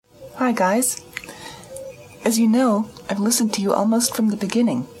Hi, guys. As you know, I've listened to you almost from the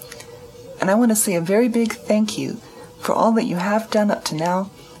beginning, and I want to say a very big thank you for all that you have done up to now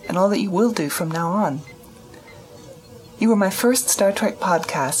and all that you will do from now on. You were my first Star Trek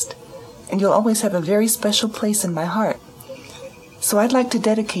podcast, and you'll always have a very special place in my heart. So I'd like to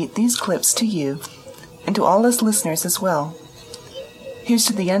dedicate these clips to you and to all us listeners as well. Here's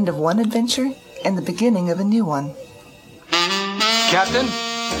to the end of one adventure and the beginning of a new one. Captain,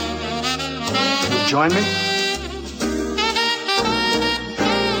 join me.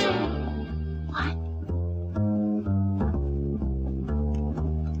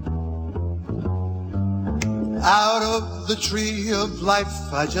 Out of the tree of life,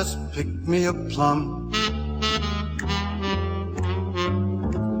 I just picked me a plum.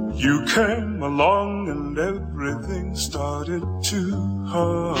 You came along and everything started to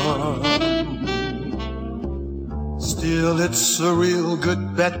hum. Still, it's a real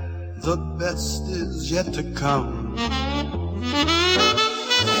good bet. The best is yet to come.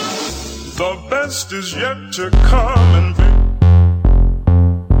 The best is yet to come, and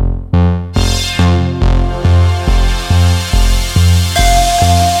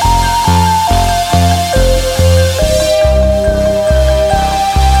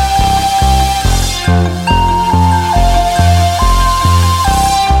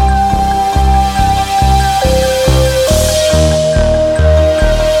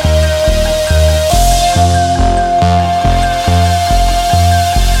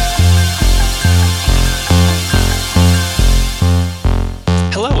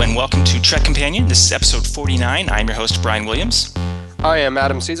Trek Companion. This is episode 49. I'm your host, Brian Williams. I am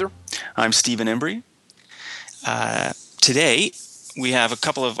Adam Caesar. I'm Stephen Embry. Today, we have a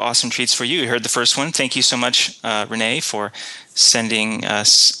couple of awesome treats for you. You heard the first one. Thank you so much, Renee, for sending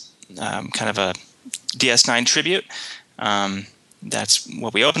us kind of a DS9 tribute. That's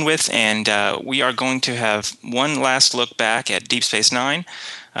what we opened with, and we are going to have one last look back at Deep Space Nine,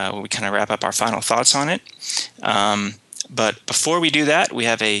 where we kind of wrap up our final thoughts on it. But before we do that, we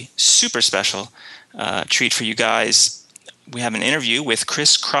have a super special treat for you guys. We have an interview with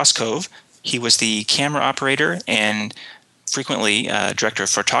Chris Crosscove. He was the camera operator and frequently director of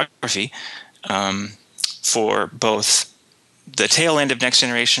photography for both the tail end of Next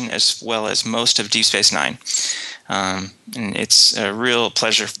Generation as well as most of Deep Space Nine. And it's a real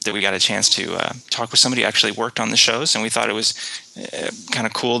pleasure that we got a chance to talk with somebody who actually worked on the shows, and we thought it was kind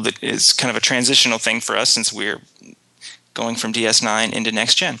of cool that it's kind of a transitional thing for us since we're going from DS9 into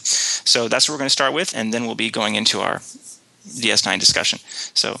Next Gen. So that's what we're going to start with, and then we'll be going into our DS9 discussion.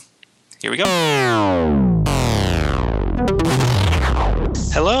 So here we go.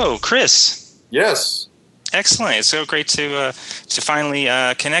 Hello, Chris. Yes. Excellent. It's so great to finally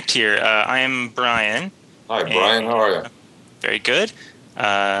connect here. I am Brian. Hi, Brian. How are you? Very good.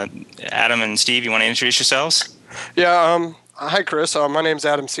 Adam and Steve, you want to introduce yourselves? Yeah, hi, Chris. My name's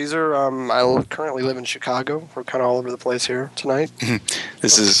Adam Caesar. I currently live in Chicago. We're kind of all over the place here tonight.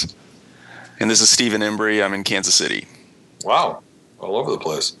 This is Stephen Embry. I'm in Kansas City. Wow. All over the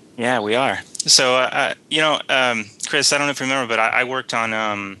place. Yeah, we are. So, Chris, I don't know if you remember, but I worked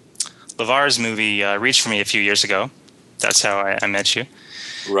on LeVar's movie Reach for Me a few years ago. That's how I met you.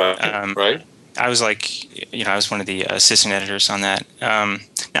 Right. Right. I was I was one of the assistant editors on that. Now,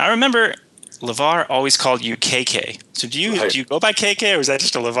 I remember LeVar always called you KK. So do you go by KK, or is that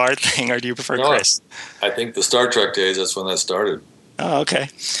just a LeVar thing, or do you prefer Chris? I think the Star Trek days, that's when that started. Oh, okay.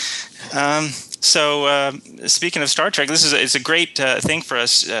 So speaking of Star Trek, it's a great thing for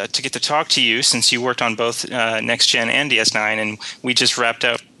us to get to talk to you, since you worked on both Next Gen and DS9, and we just wrapped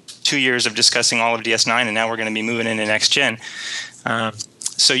up 2 years of discussing all of DS9, and now we're going to be moving into Next Gen.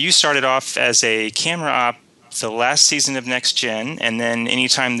 So you started off as a camera op the last season of Next Gen, and then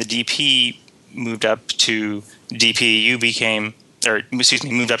anytime the DP moved up to DP,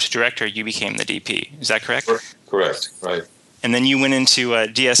 moved up to director, you became the DP. Is that correct? Correct, right. And then you went into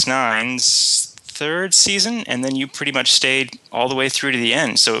DS9's third season, and then you pretty much stayed all the way through to the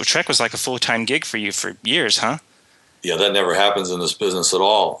end. So Trek was like a full-time gig for you for years, huh? Yeah, that never happens in this business at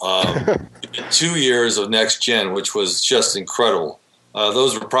all. 2 years of Next Gen, which was just incredible.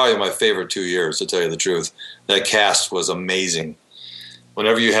 Those were probably my favorite 2 years, to tell you the truth. That cast was amazing.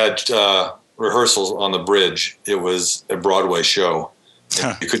 Whenever you had rehearsals on the bridge, it was a Broadway show.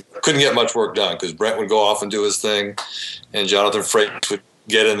 You couldn't get much work done because Brent would go off and do his thing, and Jonathan Frakes would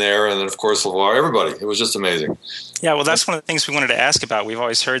get in there, and then of course LeVar, everybody. It was just amazing. Yeah, well, that's one of the things we wanted to ask about. We've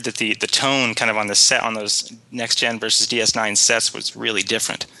always heard that the tone kind of on the set on those Next Gen versus DS9 sets was really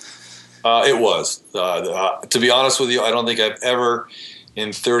different. It was. To be honest with you, I don't think I've ever,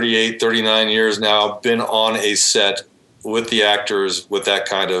 in 38, 39 years now, been on a set with the actors with that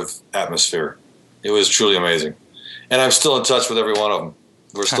kind of atmosphere. It was truly amazing. And I'm still in touch with every one of them.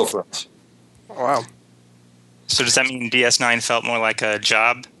 We're still friends. Wow. So does that mean DS9 felt more like a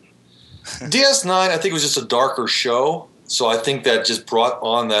job? DS9, I think, was just a darker show. So I think that just brought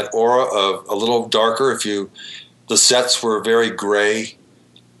on that aura of a little darker. The sets were very gray.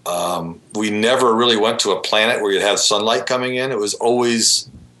 We never really went to a planet where you'd have sunlight coming in. It was always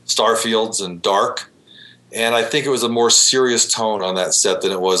starfields and dark. And I think it was a more serious tone on that set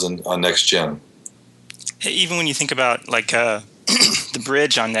than it was on Next Gen. Even when you think about the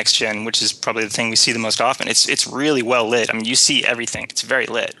bridge on Next Gen, which is probably the thing we see the most often, it's really well lit. I mean, you see everything. It's very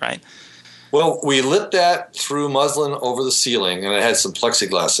lit, right? Well, we lit that through muslin over the ceiling, and it had some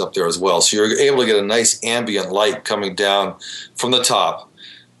plexiglass up there as well. So you're able to get a nice ambient light coming down from the top.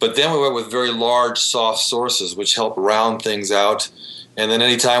 But then we went with very large, soft sources, which help round things out. And then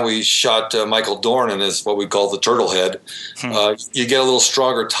anytime we shot Michael Dorn in his what we call the turtle head, you get a little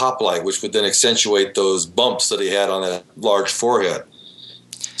stronger top light, which would then accentuate those bumps that he had on that large forehead.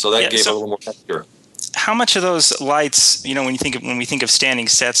 So that gave a little more texture. How much of those lights, when we think of standing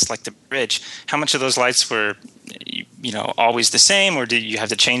sets like the bridge, how much of those lights were, always the same, or did you have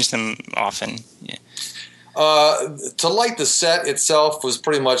to change them often? Yeah. To light the set itself was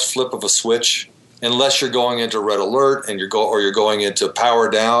pretty much flip of a switch. Unless you're going into red alert and you're going into power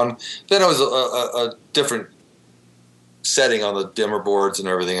down, then it was a different setting on the dimmer boards and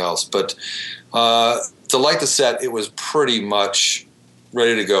everything else. But to light the set, it was pretty much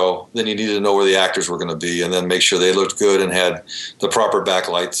ready to go. Then you needed to know where the actors were going to be, and then make sure they looked good and had the proper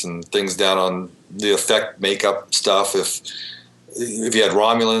backlights and things down on the effect makeup stuff. If you had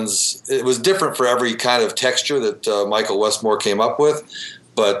Romulans, it was different for every kind of texture that Michael Westmore came up with,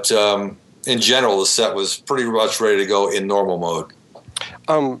 but. In general, the set was pretty much ready to go in normal mode.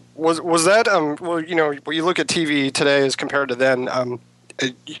 Was that when you look at TV today as compared to then?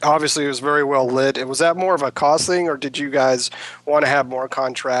 Obviously, it was very well lit. Was that more of a cost thing, or did you guys want to have more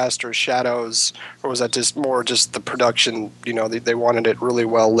contrast or shadows, or was that just the production? They wanted it really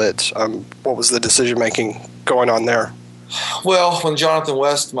well lit. What was the decision making going on there? Well, when Jonathan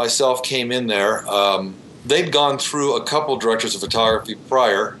West, myself, came in there. They'd gone through a couple directors of photography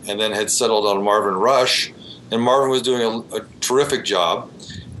prior and then had settled on Marvin Rush, and Marvin was doing a terrific job.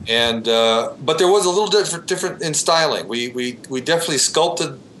 And but there was a little different in styling. We definitely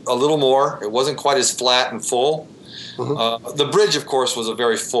sculpted a little more. It wasn't quite as flat and full. Mm-hmm. The bridge, of course, was a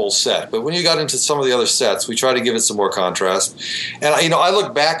very full set. But when you got into some of the other sets, we tried to give it some more contrast. And I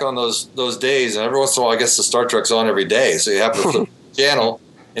look back on those days, and every once in a while, I guess the Star Trek's on every day, so you happen to flip the channel,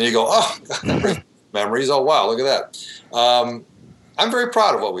 and you go, oh. Memories. Oh, wow, look at that. I'm very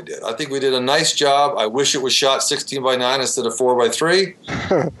proud of what we did. I think we did a nice job. I wish it was shot 16:9 instead of 4:3.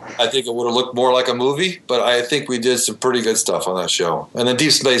 I think it would have looked more like a movie, but I think we did some pretty good stuff on that show. And then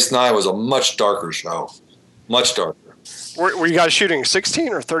Deep Space Nine was a much darker show. Much darker. Were you guys shooting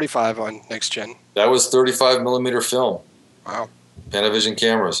 16 or 35 on Next Gen? That was 35 millimeter film. Wow. Panavision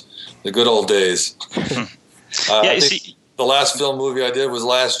cameras. The good old days. The last film movie I did was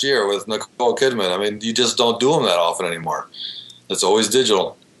last year with Nicole Kidman. I mean, you just don't do them that often anymore. It's always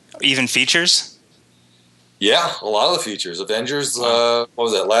digital. Even features? Yeah, a lot of the features. Avengers, what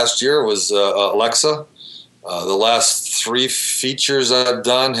was that? Last year was Alexa. The last 3 features I've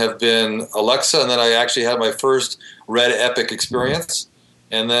done have been Alexa, and then I actually had my first Red Epic experience.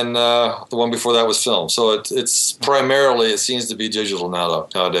 And then the one before that was film. So it's primarily, it seems to be digital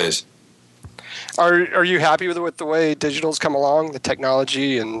nowadays. Are you happy with the way digital's come along, the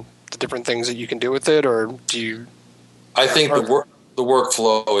technology and the different things that you can do with it, or do you? I think the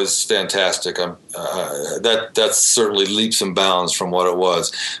workflow is fantastic. That's certainly leaps and bounds from what it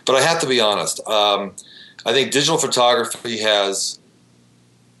was. But I have to be honest. I think digital photography has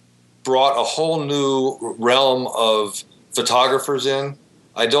brought a whole new realm of photographers in.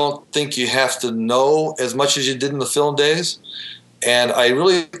 I don't think you have to know as much as you did in the film days. And I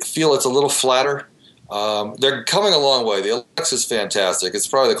really feel it's a little flatter. They're coming a long way. The Alexa's fantastic. It's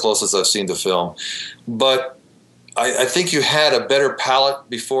probably the closest I've seen to film. But I think you had a better palette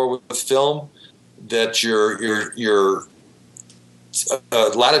before with film, that your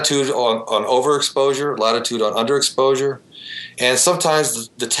latitude on overexposure, latitude on underexposure, and sometimes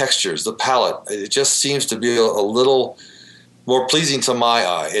the textures, the palette, it just seems to be a little more pleasing to my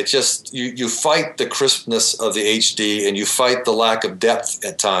eye. It just you fight the crispness of the HD, and you fight the lack of depth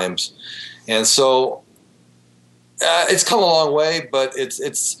at times, and so it's come a long way. But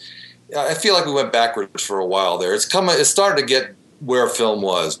it's I feel like we went backwards for a while there. It started to get where film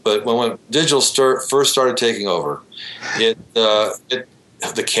was, but when digital first started taking over,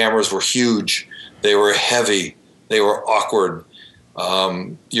 the cameras were huge, they were heavy, They were awkward.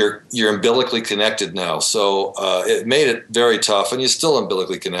 You're umbilically connected now, so it made it very tough, and you're still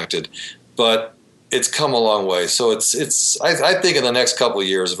umbilically connected, but it's come a long way. So I think in the next couple of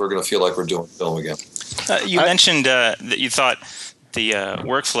years, we're going to feel like we're doing film again. You mentioned that you thought the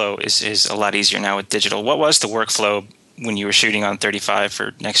workflow is a lot easier now with digital. What was the workflow when you were shooting on 35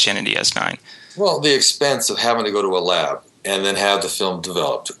 for Next Gen and DS9? Well, the expense of having to go to a lab and then have the film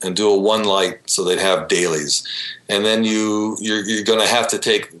developed and do a one light so they'd have dailies. And then you're going to have to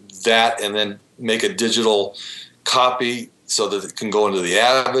take that and then make a digital copy so that it can go into the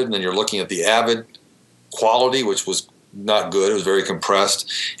Avid, and then you're looking at the Avid quality, which was not good. It was very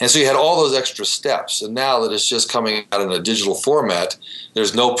compressed. And so you had all those extra steps. And now that it's just coming out in a digital format,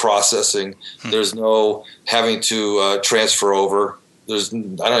 there's no processing. There's no having to transfer over. I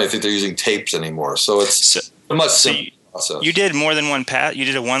don't even think they're using tapes anymore. So it's a much simpler process. You did more than one pat. You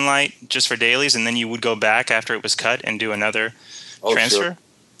did a one light just for dailies, and then you would go back after it was cut and do another transfer? Sure.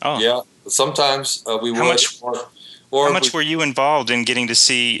 Oh, yeah. Sometimes we would. How much were you involved in getting to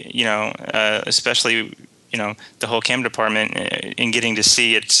see, especially the whole cam department in getting to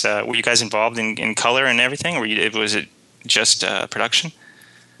see it? Were you guys involved in color and everything, or was it just production?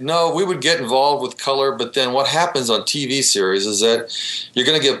 No, we would get involved with color, but then what happens on TV series is that you're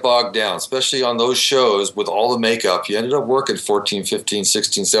going to get bogged down, especially on those shows with all the makeup. You ended up working 14, 15,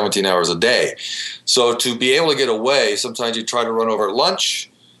 16, 17 hours a day. So to be able to get away, sometimes you try to run over at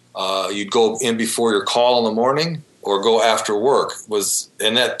lunch. You'd go in before your call in the morning or go after work.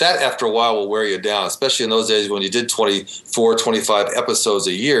 And that after a while will wear you down, especially in those days when you did 24, 25 episodes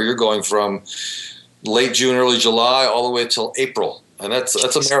a year. You're going from late June, early July, all the way till April. And that's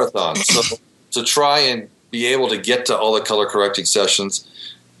a marathon. So to try and be able to get to all the color correcting sessions,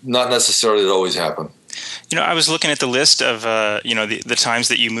 not necessarily it always happen. I was looking at the list of the times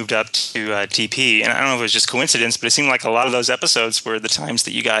that you moved up to TP, and I don't know if it was just coincidence, but it seemed like a lot of those episodes were the times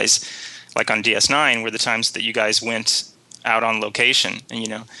that you guys, like on DS9, were the times that you guys went out on location,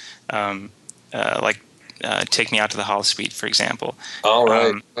 and Take Me Out to the Hall Suite, for example. All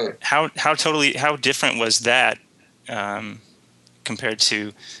right. How different was that compared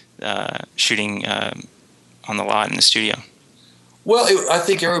to shooting on the lot in the studio? Well, I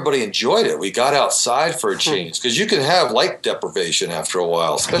think everybody enjoyed it. We got outside for a change because you can have light deprivation after a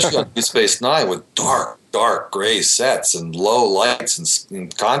while, especially on Deep Space Nine with dark gray sets and low lights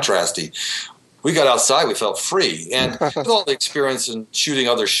and contrasty. We got outside, we felt free. And with all the experience in shooting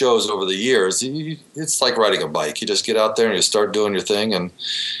other shows over the years, it's like riding a bike. You just get out there and you start doing your thing, and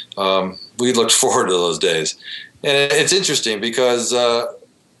we looked forward to those days. And it's interesting because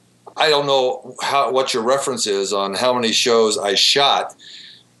I don't know what your reference is on how many shows I shot,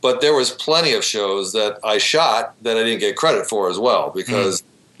 but there was plenty of shows that I shot that I didn't get credit for as well because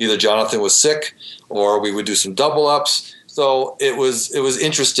either Jonathan was sick or we would do some double ups. So it was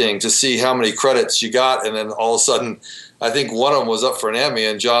interesting to see how many credits you got, and then all of a sudden, I think one of them was up for an Emmy,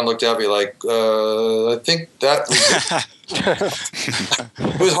 and John looked at me like, I think that was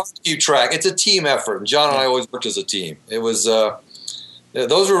it was hard to keep track. It's a team effort, and John and I always worked as a team. It was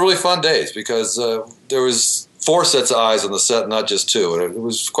those were really fun days because there was 4 sets of eyes on the set, not just 2, and it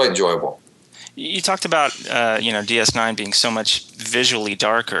was quite enjoyable. You talked about DS9 being so much visually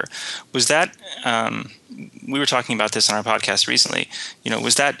darker. Was that we were talking about this on our podcast recently?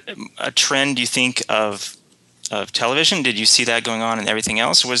 Was that a trend, do you think, of television? Did you see that going on in everything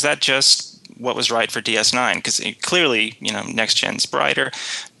else, or was that just what was right for DS9? Because clearly, Next Gen's brighter,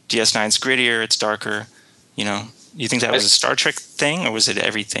 DS9's grittier, it's darker. You think that was a Star Trek thing, or was it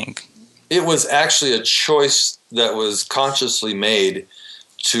everything? It was actually a choice that was consciously made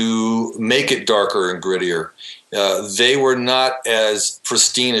to make it darker and grittier. They were not as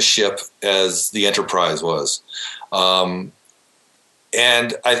pristine a ship as the Enterprise was. And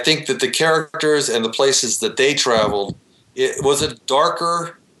I think that the characters and the places that they traveled, it was a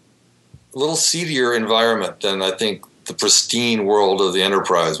darker, a little seedier environment than I think the pristine world of the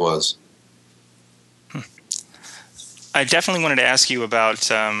Enterprise was. I definitely wanted to ask you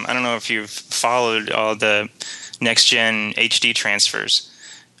about, I don't know if you've followed all the Next Gen HD transfers.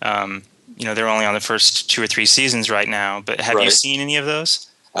 They're only on the first 2 or 3 seasons right now, but have you seen any of those?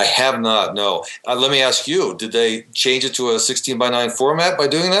 I have not, no. Let me ask you, did they change it to a 16:9 format by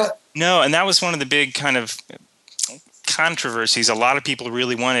doing that? No, and that was one of the big kind of controversies. A lot of people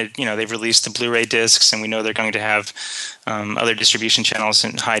really wanted, they've released the Blu-ray discs, and we know they're going to have other distribution channels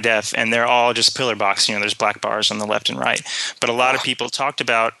in high def, and they're all just pillar box. There's black bars on the left and right. But a lot of people talked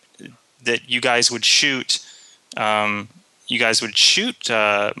about that you guys would shoot, you guys would shoot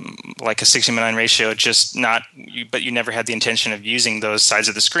like a 16:9 ratio, but you never had the intention of using those sides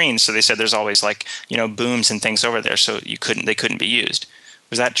of the screen. So they said there's always like, booms and things over there, so they couldn't be used.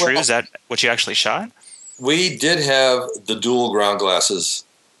 Was that true? Is that what you actually shot? We did have the dual ground glasses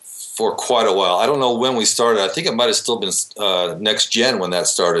for quite a while. I don't know when we started. I think it might have still been next gen when that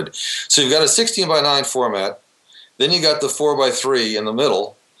started. So you've got a 16:9 format, then you got the 4:3 in the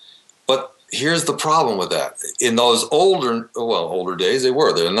middle. But here's the problem with that. In those older days, they're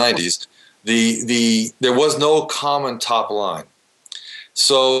the 90s, there was no common top line.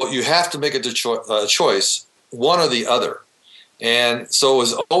 So you have to make a choice, one or the other. And so it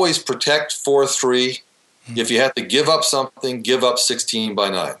was always protect 4:3. If you had to give up something, give up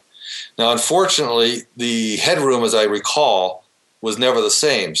 16:9. Now, unfortunately, the headroom, as I recall, was never the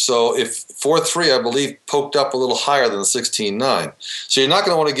same. So if 4:3, I believe, poked up a little higher than the 16:9. So you're not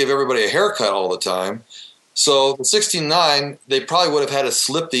going to want to give everybody a haircut all the time. So the 16:9, they probably would have had to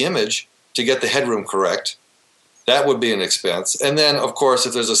slip the image to get the headroom correct. That would be an expense. And then, of course,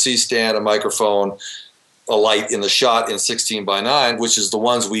 if there's a C-stand, a microphone, a light in the shot in 16:9, which is the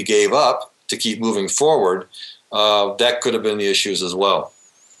ones we gave up to keep moving forward, that could have been the issues as well.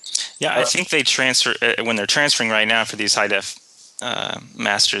 Yeah, I think they transfer when they're transferring right now for these high def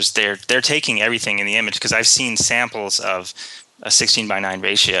masters. They're taking everything in the image, because I've seen samples of a 16:9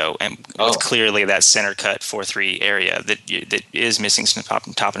 ratio and with clearly that center cut 4:3 area that is missing some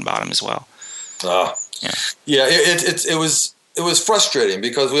top and bottom as well. It was frustrating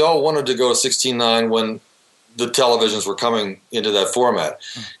because we all wanted to go to 16:9 when the televisions were coming into that format,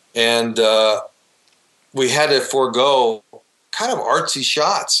 and we had to forego kind of artsy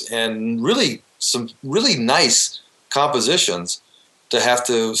shots and really some really nice compositions to have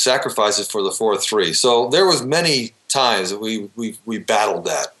to sacrifice it for the 4:3. So there was many times that we battled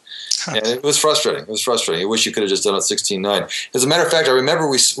that, and it was frustrating. I wish you could have just done it 16:9. As a matter of fact, I remember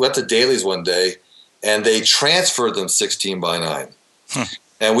we went to Dailies one day, and they transferred them 16:9.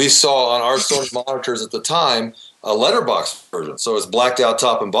 And we saw on our Sony monitors at the time a letterbox version, so it's blacked out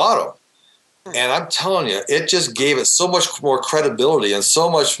top and bottom. And I'm telling you, it just gave it so much more credibility and so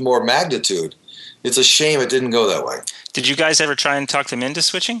much more magnitude. It's a shame it didn't go that way. Did you guys ever try and talk them into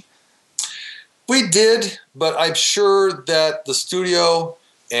switching? We did, but I'm sure that the studio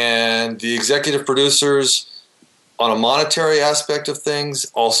and the executive producers, on a monetary aspect of things,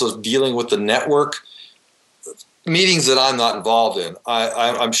 also dealing with the network, meetings that I'm not involved in,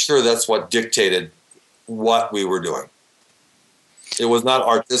 I'm sure that's what dictated what we were doing. It was not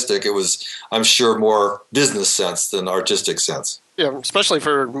artistic. It was, I'm sure, more business sense than artistic sense. Yeah, especially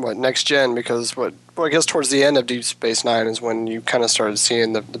for next gen, because I guess towards the end of Deep Space Nine is when you kind of started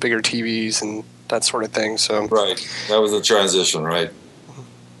seeing the bigger TVs and that sort of thing. So right, that was the transition, right?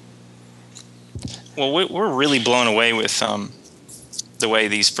 Well, we're really blown away with the way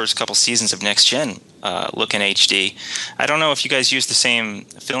these first couple seasons of Next Gen look in HD. I don't know if you guys use the same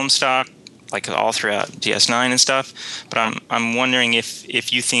film stock like all throughout DS9 and stuff, but I'm wondering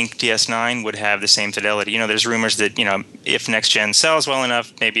if you think DS9 would have the same fidelity. There's rumors that if Next Gen sells well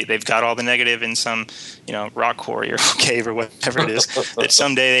enough, maybe they've got all the negative in some rock quarry or cave or whatever it is, that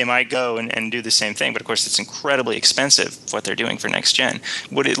someday they might go and do the same thing. But of course, it's incredibly expensive what they're doing for Next Gen.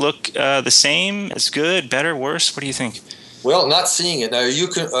 Would it look the same, as good, better, worse? What do you think? Well, not seeing it now. Are you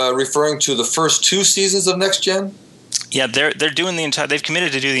referring to the first two seasons of Next Gen? Yeah, they're doing the entire. They've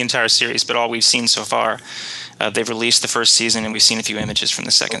committed to do the entire series, but all we've seen so far, they've released the first season, and we've seen a few images from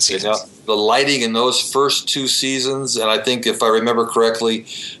the second season. Now, the lighting in those first two seasons, and I think if I remember correctly,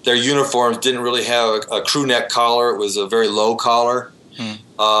 their uniforms didn't really have a crew neck collar. It was a very low collar.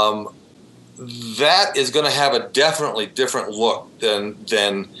 That is going to have a definitely different look than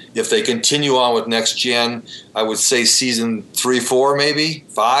if they continue on with Next Gen. I would say season 3, 4, maybe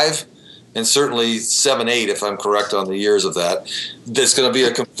 5. And certainly 7, 8, if I'm correct on the years of that. There's going to be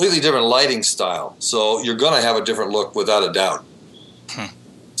a completely different lighting style. So you're going to have a different look without a doubt.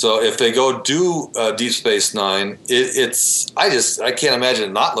 So if they go do Deep Space Nine, I can't imagine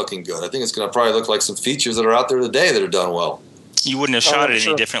it not looking good. I think it's going to probably look like some features that are out there today that are done well. You wouldn't have shot it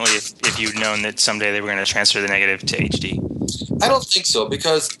any differently if you'd known that someday they were going to transfer the negative to HD. I don't think so,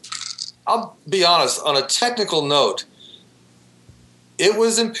 because I'll be honest, on a technical note, it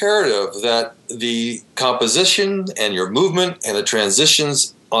was imperative that the composition and your movement and the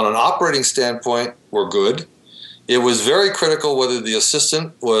transitions on an operating standpoint were good. It was very critical whether the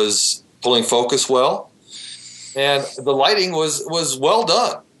assistant was pulling focus well, and the lighting was well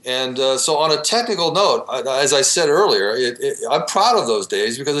done. And so on a technical note, as I said earlier, I'm proud of those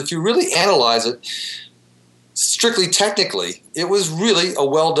days, because if you really analyze it, strictly technically, it was really a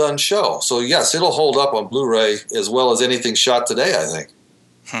well done show. So yes, it'll hold up on Blu-ray as well as anything shot today, I think.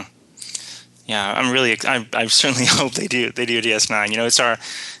 Yeah, I certainly hope they do DS9. You know, it's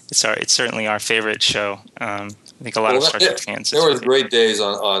certainly our favorite show. I think a lot of Star Trek fans. There were great days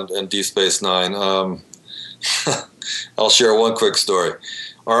on Deep Space Nine. I'll share one quick story.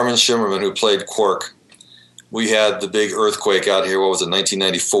 Armin Shimmerman, who played Quark, we had the big earthquake out here. What was it,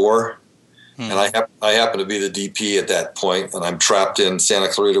 1994? And I happened to be the DP at that point, and I'm trapped in Santa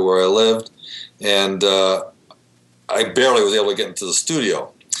Clarita where I lived, and I barely was able to get into the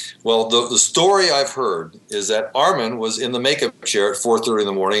studio. Well, the story I've heard is that Armin was in the makeup chair at 4:30 in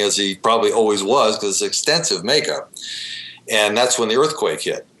the morning, as he probably always was, because it's extensive makeup, and that's when the earthquake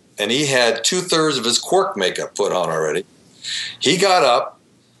hit. And he had 2/3 of his Quark makeup put on already. He got up,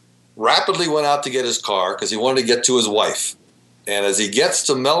 rapidly went out to get his car because he wanted to get to his wife. And as he gets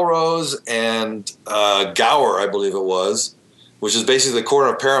to Melrose and Gower, I believe it was, which is basically the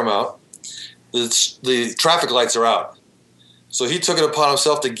corner of Paramount, the traffic lights are out. So he took it upon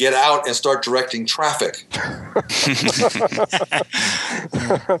himself to get out and start directing traffic.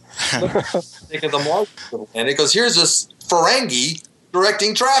 Thinking the market, and he goes, "Here's this Ferengi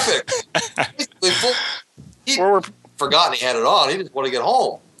directing traffic." He'd forgotten he had it on. He didn't want to get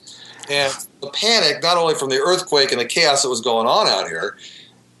home. And the panic, not only from the earthquake and the chaos that was going on out here,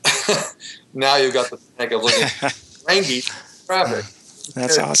 now you've got the panic of looking at Ferengi traffic.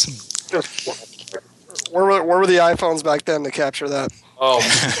 That's awesome. Where were the iPhones back then to capture that? Oh,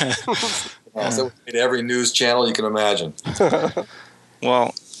 so in every news channel you can imagine.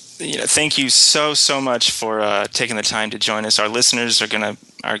 Well, thank you so much for taking the time to join us. Our listeners are gonna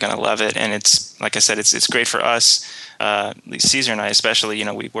love it, and it's, like I said, it's great for us. Caesar and I especially,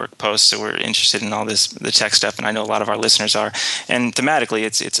 we work posts, so we're interested in all the tech stuff, and I know a lot of our listeners are. And thematically,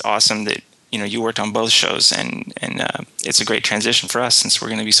 it's awesome that you worked on both shows, and it's a great transition for us since we're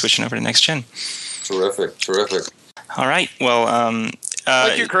going to be switching over to Next Gen. Terrific. All right. Well,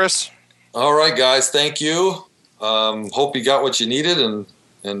 thank you, Chris. All right, guys. Thank you. Hope you got what you needed,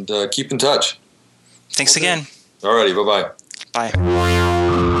 and keep in touch. Thanks again. All righty. Bye-bye. Bye.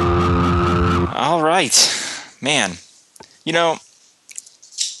 All right. Man,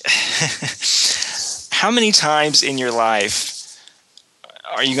 how many times in your life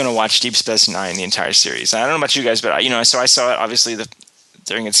are you going to watch Deep Space Nine, the entire series? I don't know about you guys, but so I saw it obviously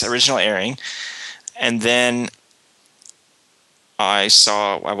during its original airing, and then I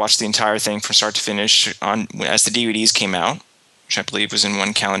watched the entire thing from start to finish as the DVDs came out, which I believe was in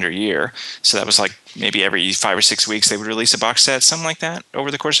one calendar year. So that was like maybe every 5 or 6 weeks they would release a box set, something like that,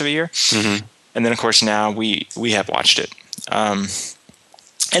 over the course of a year. Mm-hmm. And then, of course, now we have watched it. And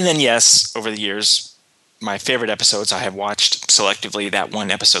then, yes, over the years, my favorite episodes I have watched selectively, that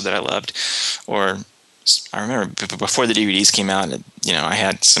one episode that I loved. Or I remember before the DVDs came out, I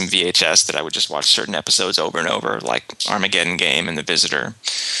had some VHS that I would just watch certain episodes over and over, like Armageddon Game and The Visitor,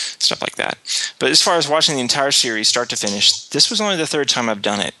 stuff like that. But as far as watching the entire series start to finish, this was only the third time I've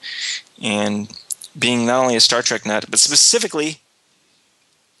done it. And being not only a Star Trek nut, but specifically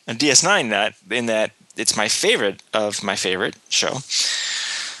a DS9 nut, in that it's my favorite of my favorite show,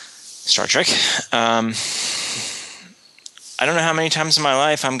 Star Trek. I don't know how many times in my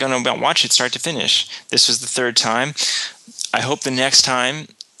life I'm going to watch it start to finish. This was the third time. I hope the next time,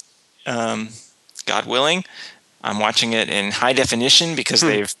 God willing, I'm watching it in high definition because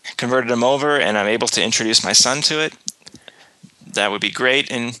they've converted them over and I'm able to introduce my son to it. That would be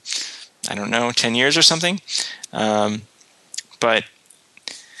great in, 10 years or something. But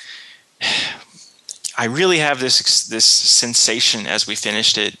I really have this sensation as we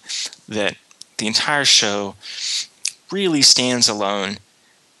finished it that the entire show really stands alone,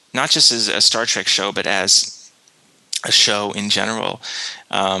 not just as a Star Trek show, but as a show in general.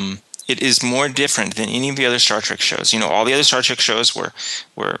 It is more different than any of the other Star Trek shows. All the other Star Trek shows were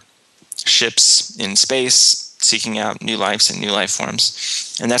ships in space seeking out new lives and new life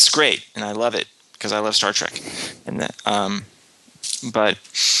forms, and that's great, and I love it because I love Star Trek. And that, but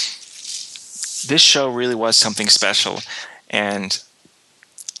this show really was something special, and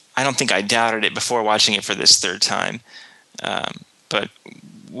I don't think I doubted it before watching it for this third time. But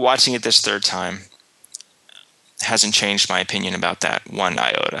watching it this third time hasn't changed my opinion about that one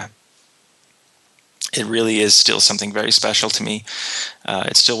iota. It really is still something very special to me.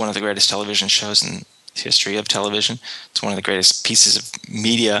 It's still one of the greatest television shows in the history of television. It's one of the greatest pieces of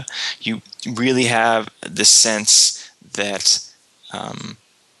media. You really have the sense that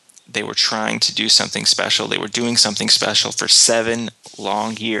they were trying to do something special. They were doing something special for 7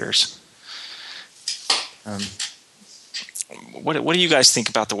 long years. What do you guys think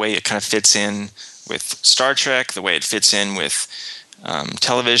about the way it kind of fits in with Star Trek, the way it fits in with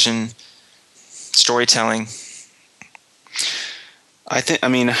television, storytelling?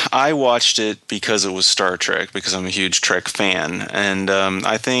 I watched it because it was Star Trek, because I'm a huge Trek fan, and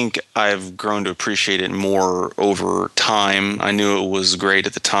I think I've grown to appreciate it more over time. I knew it was great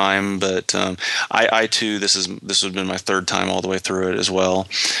at the time, but I too, this has been my third time all the way through it as well.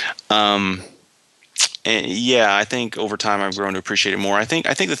 And yeah, I think over time I've grown to appreciate it more. I think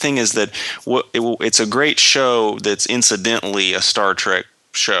the thing is that it's a great show that's incidentally a Star Trek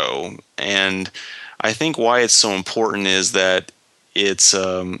show, and I think why it's so important is that it's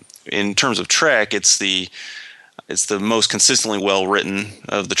in terms of Trek, it's the most consistently well written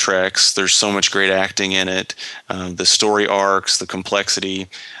of the Treks. There's so much great acting in it, the story arcs, the complexity.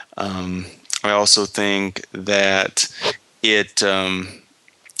 I also think that it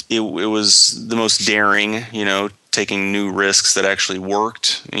was the most daring, taking new risks that actually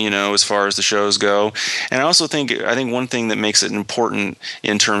worked, as far as the shows go. And I also think one thing that makes it important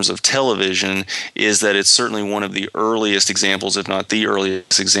in terms of television is that it's certainly one of the earliest examples, if not the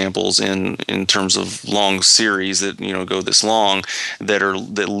earliest examples in terms of long series that, go this long, that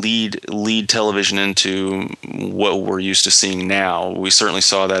lead television into what we're used to seeing now. We certainly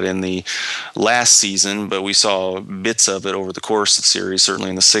saw that in the last season, but we saw bits of it over the course of the series,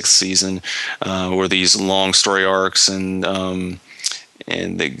 certainly in the 6th season, where these long story arcs and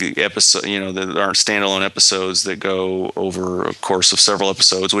the episode, that aren't standalone episodes that go over a course of several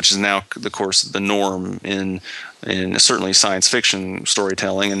episodes, which is now the norm in certainly science fiction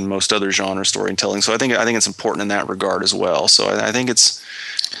storytelling and most other genre storytelling. So I think it's important in that regard as well. So I think it's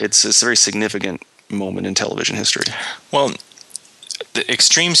a very significant moment in television history. Well, the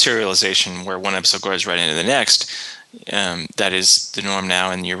extreme serialization where one episode goes right into the next, that is the norm now,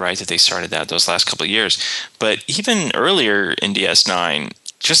 and you're right that they started that those last couple of years. But even earlier in DS9,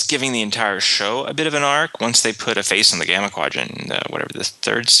 just giving the entire show a bit of an arc, once they put a face on the Gamma Quadrant in the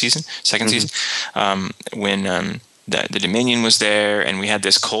second season, when the Dominion was there, and we had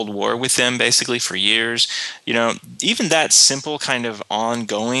this Cold War with them basically for years. Even that simple kind of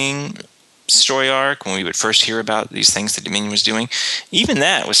ongoing story arc, when we would first hear about these things the Dominion was doing, even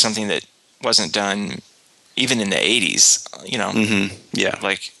that was something that wasn't done even in the 80s, Yeah.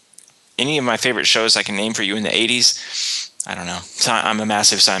 Like any of my favorite shows I can name for you in the 80s, I don't know. I'm a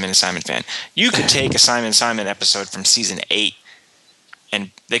massive Simon and Simon fan. You could take a Simon and Simon episode from season 8,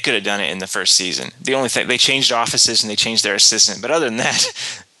 and they could have done it in the first season. The only thing, they changed offices and they changed their assistant. But other than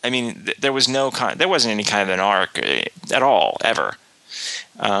that, there wasn't any kind of an arc at all, ever.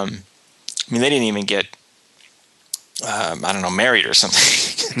 They didn't even get, married or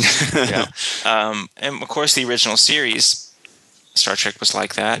something. And of course, the original series, Star Trek, was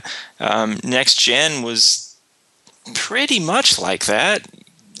like that. Next Gen was pretty much like that.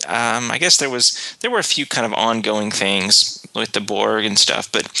 I guess there were a few kind of ongoing things with the Borg and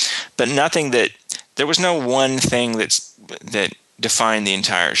stuff, but nothing that there was no one thing that defined the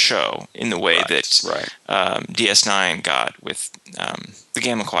entire show in the way that DS9 got with the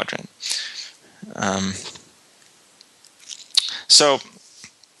Gamma Quadrant. So,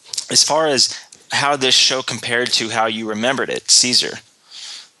 as far as how this show compared to how you remembered it, Caesar,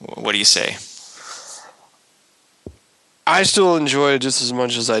 what do you say? I still enjoy it just as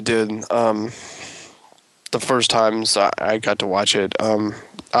much as I did the first times I got to watch it.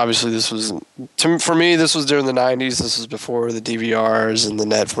 Obviously, for me, this was during the 90s. This was before the DVRs and the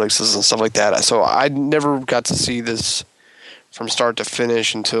Netflixes and stuff like that. So I never got to see this from start to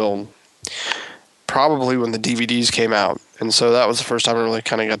finish until probably when the DVDs came out. And so that was the first time I really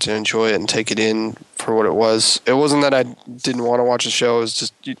kind of got to enjoy it and take it in for what it was. It wasn't that I didn't want to watch the show. It was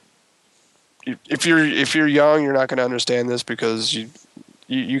just, if you're young, you're not going to understand this because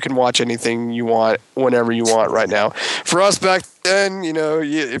you can watch anything you want whenever you want right now. For us back then,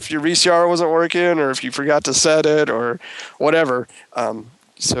 if your VCR wasn't working or if you forgot to set it or whatever,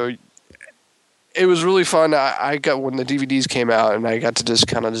 so it was really fun. I got when the DVDs came out and I got to just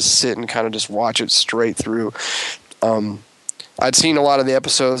kind of just sit and kind of just watch it straight through. I'd seen a lot of the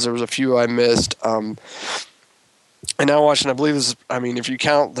episodes. There was a few I missed. And now watching, I believe this is, if you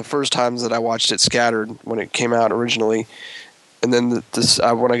count the first times that I watched it scattered when it came out originally, and then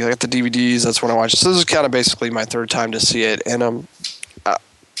when I got the DVDs, that's when I watched it. So this is kind of basically my third time to see it. And,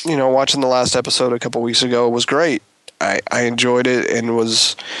 watching the last episode a couple weeks ago was great. I enjoyed it and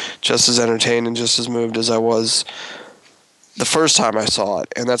was just as entertained and just as moved as I was the first time I saw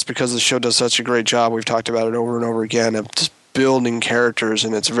it. And that's because the show does such a great job. We've talked about it over and over again of just building characters,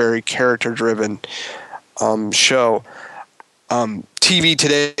 and it's a very character-driven show. TV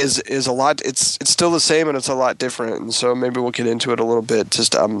today is a lot. It's still the same, and it's a lot different. And so maybe we'll get into it a little bit.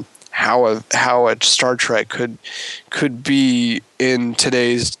 Just how a Star Trek could be in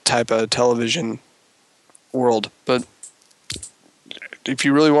today's type of television world. But if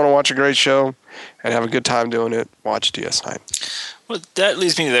you really want to watch a great show and have a good time doing it, watch DS9. Well, that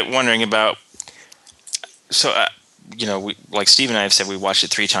leads me to that wondering about. So, like Steve and I have said, we watched it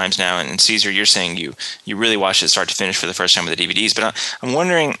 3 times now, and Caesar, you're saying you really watched it start to finish for the first time with the DVDs. But I'm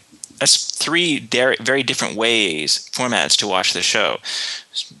wondering, that's 3 very different formats to watch the show.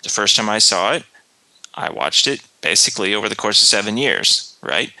 The first time I saw it, I watched it basically over the course of 7 years,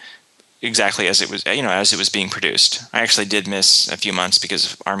 right? Exactly as it was being produced. I actually did miss a few months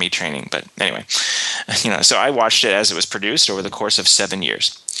because of Army training, but anyway, so I watched it as it was produced over the course of 7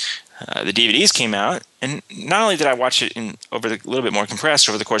 years. The DVDs came out, and not only did I watch it a little bit more compressed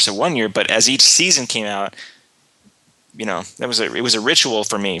over the course of 1 year, but as each season came out, it was a ritual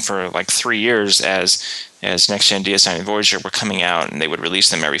for me for like 3 years as Next Gen, DS9, and Voyager were coming out, and they would release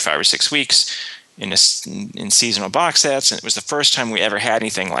them every 5 or 6 weeks in seasonal box sets. And it was the first time we ever had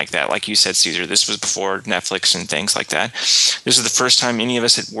anything like that. Like you said, Caesar, this was before Netflix and things like that. This was the first time any of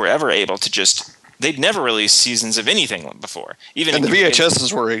us were ever able to just. They'd never released seasons of anything before. And the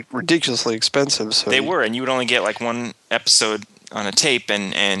VHSs were ridiculously expensive. So they were, and you would only get like 1 episode on a tape,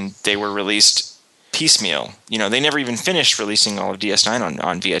 and they were released piecemeal. They never even finished releasing all of DS9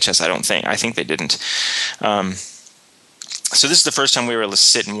 on VHS, I don't think. I think they didn't. So this is the first time we were able to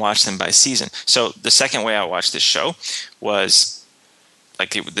sit and watch them by season. So the second way I watched this show was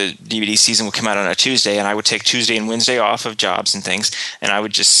like the DVD season would come out on a Tuesday, and I would take Tuesday and Wednesday off of jobs and things, and I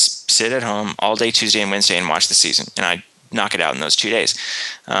would just sit at home all day Tuesday and Wednesday and watch the season, and I'd knock it out in those 2 days.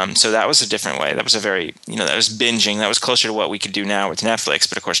 So that was a different way. That was a very, that was binging. That was closer to what we could do now with Netflix,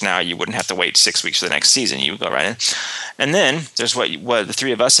 but of course now you wouldn't have to wait 6 weeks for the next season. You would go right in. And then there's what the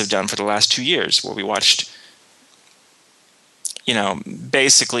 3 of us have done for the last 2 years, where we watched,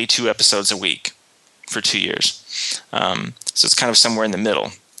 basically 2 episodes a week for 2 years. So it's kind of somewhere in the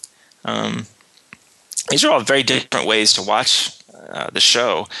middle. These are all very different ways to watch the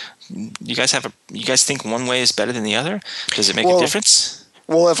show. You guys think one way is better than the other? Does it make a difference?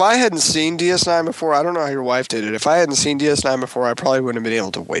 Well, if I hadn't seen DS9 before, I don't know how your wife did it. If I hadn't seen DS9 before, I probably wouldn't have been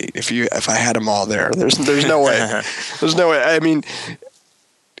able to wait. If I had them all there, there's no way. There's no way. I mean,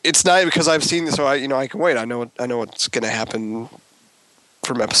 it's not because I've seen this, so I can wait. I know what's going to happen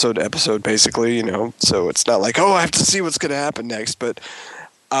from episode to episode, basically. So it's not like, I have to see what's going to happen next. But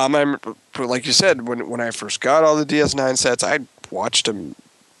I'm like you said, when I first got all the DS9 sets, I watched them,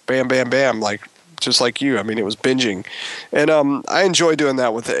 bam, bam, bam, like just like you. I mean, it was binging, and I enjoy doing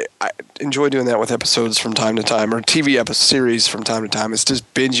that with episodes from time to time, or TV series from time to time. It's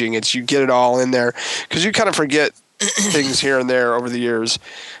just binging. It's you get it all in there because you kind of forget things here and there over the years.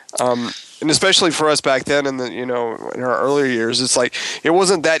 And especially for us back then, in in our earlier years, it's like it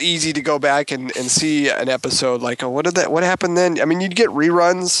wasn't that easy to go back and see an episode. Like, what happened then? I mean, you'd get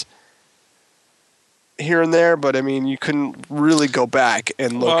reruns here and there, but I mean, you couldn't really go back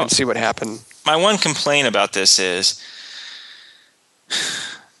and look and see what happened. My one complaint about this is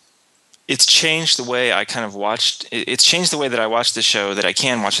it's changed the way I kind of watched. It's changed the way that I watch the show, that I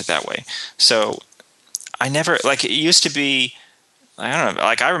can watch it that way. So I never, like, it used to be. I don't know.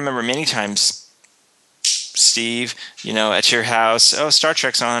 Like, I remember many times, Steve, at your house, Star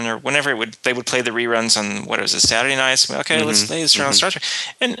Trek's on, or whenever they would play the reruns on, Saturday nights. Okay, let's play this on Star Trek.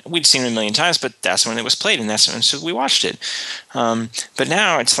 And we'd seen it a million times, but that's when it was played, and so we watched it. But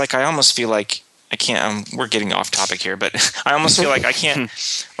now it's like I almost feel like I can't. We're getting off topic here, but I almost feel like I can't.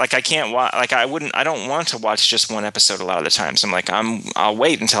 I don't want to watch just one episode a lot of the times. I'm like, I'll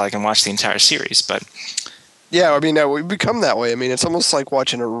wait until I can watch the entire series, but. Yeah, I mean, we've become that way. I mean, it's almost like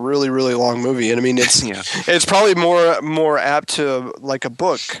watching a really, really long movie. And I mean, it's it's probably more apt to like a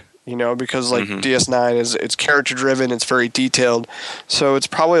book, because like DS9 it's character driven, it's very detailed. So it's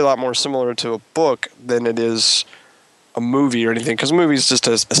probably a lot more similar to a book than it is a movie or anything. Because a movie is just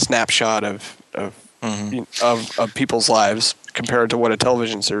a snapshot of people's lives compared to what a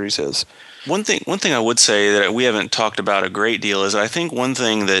television series is. One thing I would say that we haven't talked about a great deal is I think one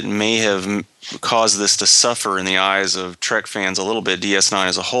thing that may have caused this to suffer in the eyes of Trek fans a little bit, DS9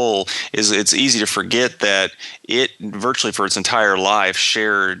 as a whole, is it's easy to forget that it virtually for its entire life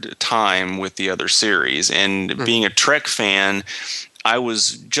shared time with the other series. And being a Trek fan, I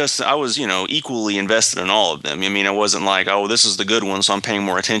was equally invested in all of them. I mean, it wasn't like, oh, this is the good one, so I'm paying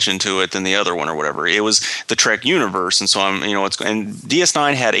more attention to it than the other one or whatever. It was the Trek universe, and so and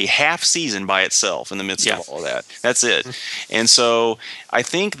DS9 had a half season by itself in the midst of all of that. That's it. And so I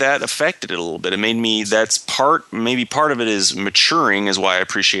think that affected it a little bit. It made me, maybe part of it is maturing, is why I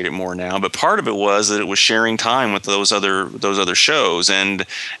appreciate it more now. But part of it was that it was sharing time with those other shows, and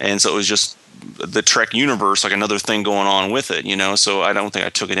so it was just the Trek universe, like another thing going on with it, so I don't think I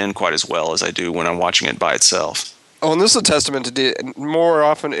took it in quite as well as I do when I'm watching it by itself. Oh, and this is a testament to more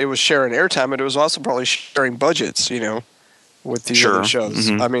often it was sharing airtime, but it was also probably sharing budgets, with these other shows.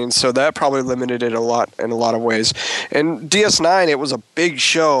 Mm-hmm. I mean, so that probably limited it a lot in a lot of ways. And DS9, it was a big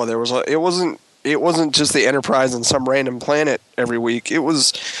show. It wasn't just the Enterprise and some random planet every week. It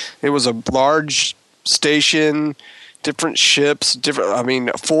was a large station, different ships,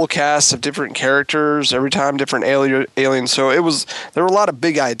 a full cast of different characters, every time different aliens. So there were a lot of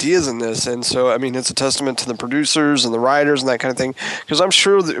big ideas in this. And so, I mean, it's a testament to the producers and the writers and that kind of thing. Because I'm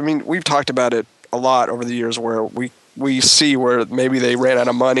sure we've talked about it a lot over the years where we see where maybe they ran out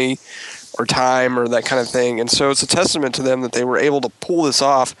of money or time or that kind of thing. And so it's a testament to them that they were able to pull this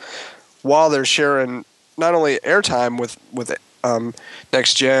off while they're sharing not only airtime with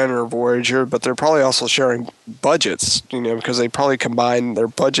Next Gen or Voyager, but they're probably also sharing budgets, because they probably combine their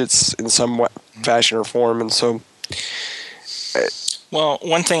budgets in some fashion or form. And so, well,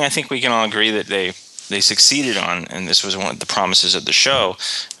 one thing I think we can all agree that they succeeded on, and this was one of the promises of the show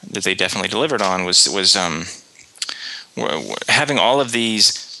that they definitely delivered on, was having all of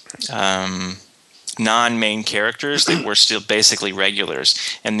these non-main characters that were still basically regulars,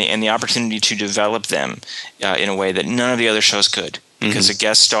 and the opportunity to develop them in a way that none of the other shows could, because a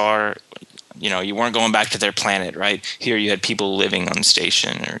guest star, you weren't going back to their planet, right? Here you had people living on the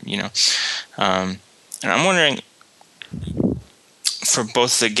station, or and I'm wondering, for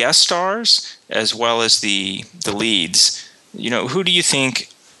both the guest stars as well as the leads, who do you think,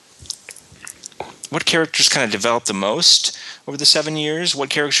 what characters kind of developed the most over the 7 years? What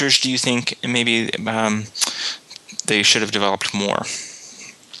characters do you think maybe they should have developed more?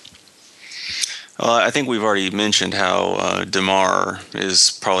 I think we've already mentioned how Damar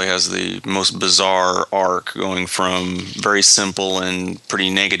probably has the most bizarre arc, going from very simple and pretty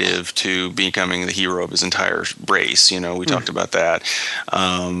negative to becoming the hero of his entire race. We talked about that.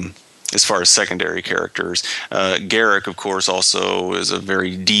 As far as secondary characters, Garak, of course, also is a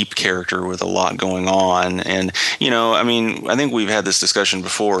very deep character with a lot going on. And, I think we've had this discussion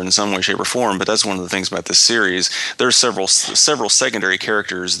before in some way, shape, or form, but that's one of the things about this series. There are several secondary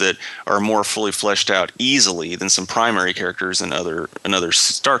characters that are more fully fleshed out easily than some primary characters in other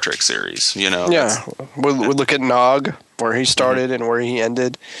Star Trek series, Yeah, we look at Nog, where he started and where he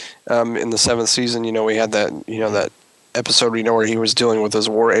ended. In the 7th season, we had that, that episode where he was dealing with his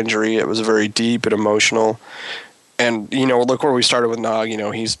war injury. It was very deep and emotional, and look where we started with Nog.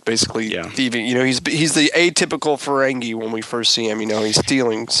 He's basically thieving. He's the atypical Ferengi when we first see him. He's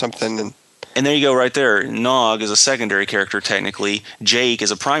stealing something, and there you go, right there. Nog is a secondary character technically. Jake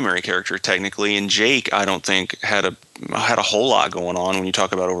is a primary character technically, and Jake, I don't think had a whole lot going on when you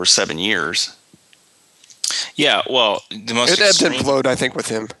talk about over 7 years. Yeah, well, the most it ebbed and flowed, I think, with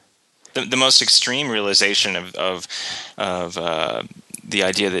him. The most extreme realization of the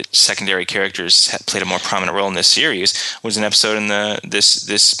idea that secondary characters played a more prominent role in this series was an episode in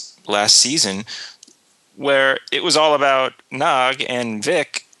this last season where it was all about Nog and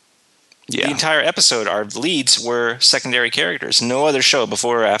Vic. Yeah. The entire episode, our leads were secondary characters. No other show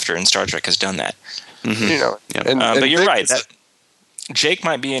before or after in Star Trek has done that. Mm-hmm. But you're right. That Jake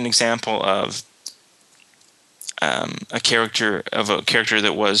might be an example of a character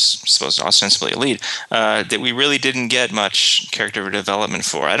that was supposed to ostensibly a lead that we really didn't get much character development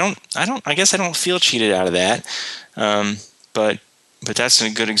for. I guess I don't feel cheated out of that. But that's a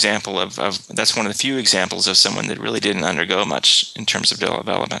good example of that's one of the few examples of someone that really didn't undergo much in terms of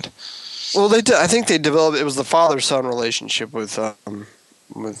development. Well, they did. I think they developed. It was the father-son relationship with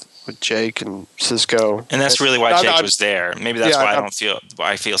Jake and Sisko, and that's really why Jake was there. Maybe that's why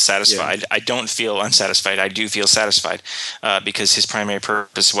I feel satisfied. Yeah. I don't feel unsatisfied. I do feel satisfied because his primary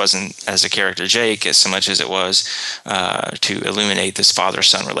purpose wasn't as a character Jake as so much as it was to illuminate this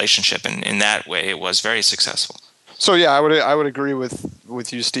father-son relationship, and in that way, it was very successful. So yeah, I would agree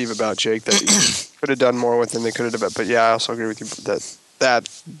with you, Steve, about Jake that he could have done more with him. They could have developed, but yeah, I also agree with you that that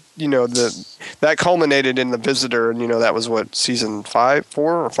culminated in The Visitor, and that was what, season 4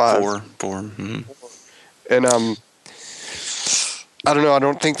 or 5? 4. Mm-hmm. And I don't know. I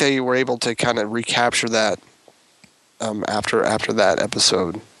don't think they were able to kind of recapture that after that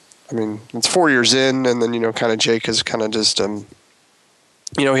episode. I mean, it's 4 years in, and then kind of Jake has kind of just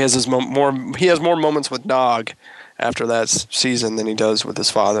he has more moments with Nog after that season than he does with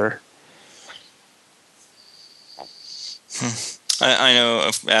his father. I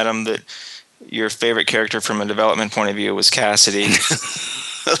know, Adam, that your favorite character from a development point of view was Cassidy.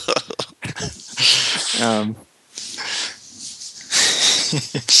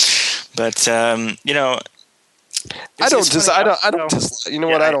 But I don't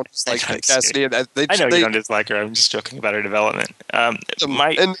dislike Cassidy. I know you don't dislike her. I'm just joking about her development. And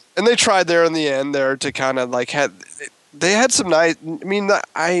they tried there in the end there to kind of like they had some nice. I mean,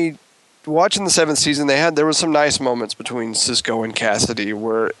 watching the 7th season, there was some nice moments between Sisko and Cassidy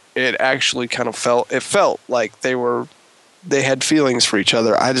where it actually kind of felt like they had feelings for each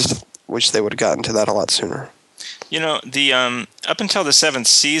other. I just wish they would have gotten to that a lot sooner. The up until the 7th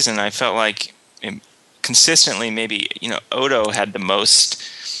season, I felt like consistently maybe Odo had the most.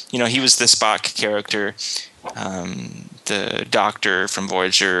 He was the Spock character, the Doctor from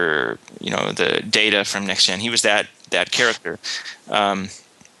Voyager, the Data from Next Gen. He was that character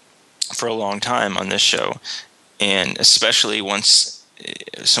for a long time on this show, and especially once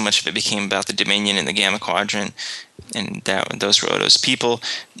so much of it became about the Dominion and the Gamma Quadrant, and those were Odo's people.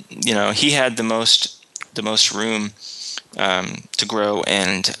 He had the most room to grow,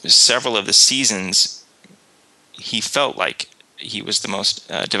 and several of the seasons he felt like he was the most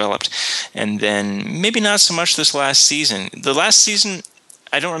developed. And then maybe not so much this last season. The last season,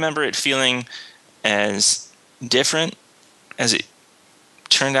 I don't remember it feeling as different as it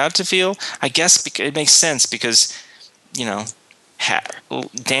turned out to feel. I guess it makes sense because, dang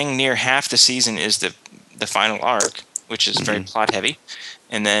near half the season is the final arc, which is very plot heavy.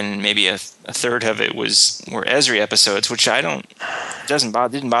 And then maybe a third of it were Ezri episodes, which didn't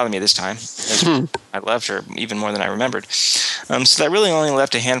bother me this time. I loved her even more than I remembered. So that really only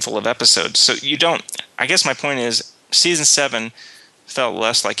left a handful of episodes. So I guess my point is, season 7 felt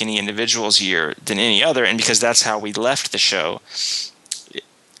less like any individual's year than any other, and because that's how we left the show.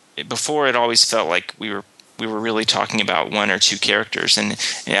 Before, it always felt like we were really talking about one or two characters, and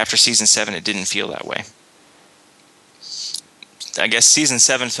after season 7, it didn't feel that way. I guess season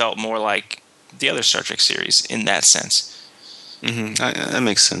 7 felt more like the other Star Trek series in that sense. Mm-hmm. That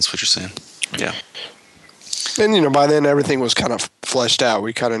makes sense what you're saying. Yeah. And, by then everything was kind of fleshed out.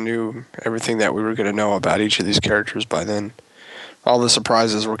 We kind of knew everything that we were going to know about each of these characters by then. All the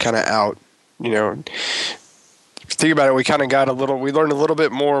surprises were kind of out. If you think about it, we kind of we learned a little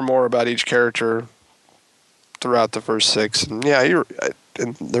bit more and more about each character throughout the first 6. And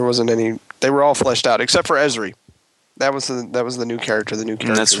and there wasn't any, they were all fleshed out except for Ezri. That was the new character. And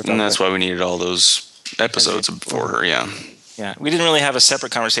that's why we needed all those episodes for her. Yeah. Yeah, we didn't really have a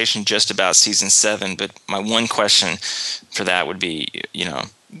separate conversation just about season 7, but my one question for that would be, a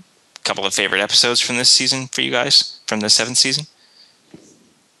couple of favorite episodes from this season for you guys from the 7th season.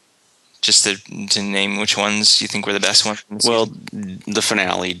 Just to name which ones you think were the best ones. Well, the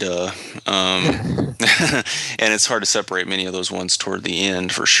finale, duh. And it's hard to separate many of those ones toward the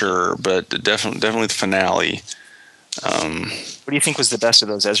end for sure, but definitely the finale. What do you think was the best of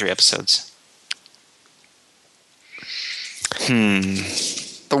those Ezri episodes?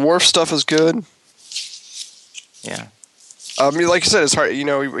 The Worf stuff is good. Yeah. Like I said, it's hard. You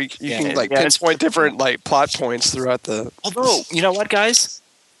can pinpoint different plot points throughout the. Although, you know what, guys,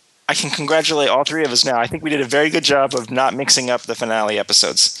 I can congratulate all three of us now. I think we did a very good job of not mixing up the finale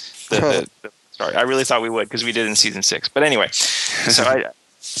episodes. Sorry, I really thought we would because we did in season 6. But anyway, so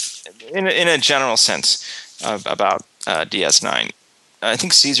in a general sense about DS9, I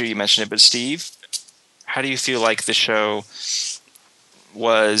think Caesar, you mentioned it, but Steve, how do you feel like the show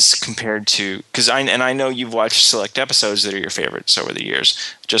was compared to? Because I know you've watched select episodes that are your favorites over the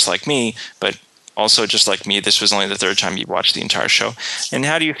years, just like me. But also, just like me, this was only the 3rd time you've watched the entire show. And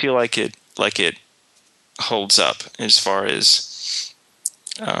how do you feel like it holds up as far as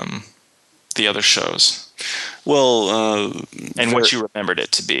the other shows? Well, and what you remembered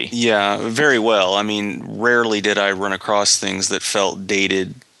it to be. Yeah, very well. I mean, rarely did I run across things that felt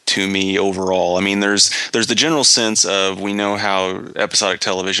dated to me overall. I mean, there's the general sense of we know how episodic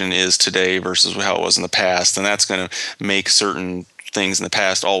television is today versus how it was in the past, and that's going to make certain things in the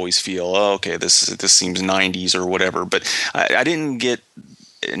past always feel, okay, this seems 90s or whatever. But I didn't get.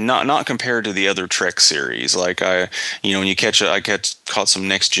 Not compared to the other Trek series. Like when you I caught some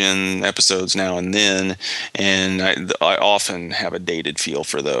Next Gen episodes now and then, and I often have a dated feel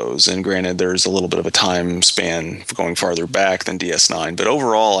for those. And granted, there's a little bit of a time span going farther back than DS9, but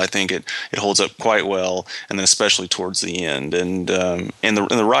overall, I think it holds up quite well. And then especially towards the end, and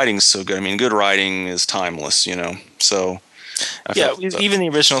the writing's so good. I mean, good writing is timeless, So even the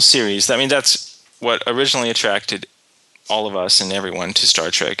original series. I mean, that's what originally attracted all of us and everyone to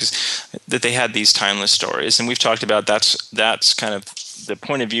Star Trek, is that they had these timeless stories. And we've talked about that's kind of the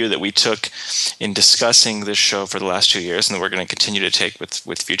point of view that we took in discussing this show for the last 2 years, and that we're going to continue to take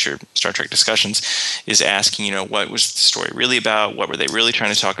with future Star Trek discussions, is asking, what was the story really about? What were they really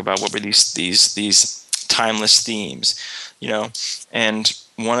trying to talk about? What were these timeless themes? And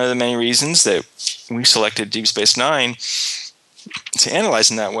one of the many reasons that we selected Deep Space Nine to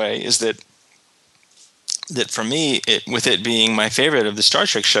analyze in that way is that for me, with it being my favorite of the Star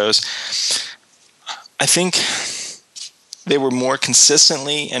Trek shows, I think they were more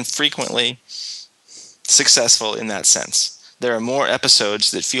consistently and frequently successful in that sense. There are more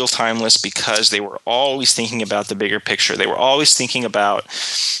episodes that feel timeless because they were always thinking about the bigger picture. They were always thinking about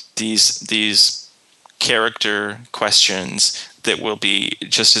these character questions that will be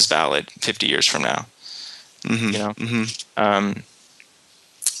just as valid 50 years from now.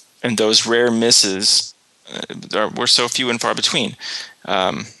 And those rare misses were so few and far between.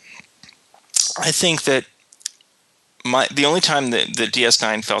 I think that the only time that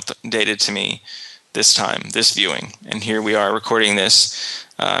DS9 felt dated to me this viewing, and here we are recording this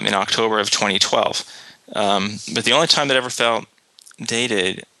in October of 2012, but the only time that ever felt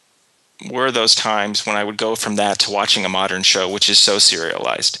dated were those times when I would go from that to watching a modern show, which is so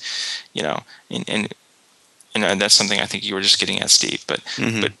serialized, and that's something I think you were just getting at, Steve. But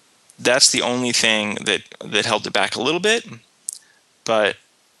that's the only thing that held it back a little bit. But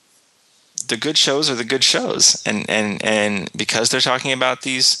the good shows are the good shows, and because they're talking about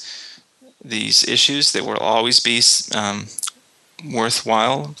these issues that will always be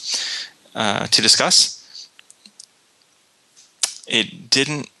worthwhile to discuss, it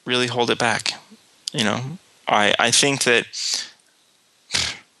didn't really hold it back. I think that,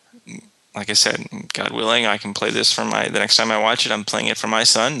 like I said, God willing, I can play this the next time I watch it, I'm playing it for my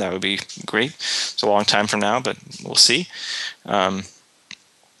son. That would be great. It's a long time from now, but we'll see.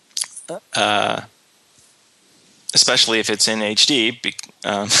 Especially if it's in HD,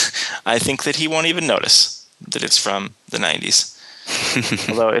 I think that he won't even notice that it's from the 90s.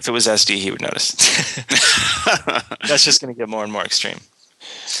 Although if it was SD, he would notice. That's just going to get more and more extreme.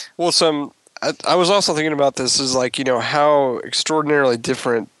 Well, I was also thinking about this is how extraordinarily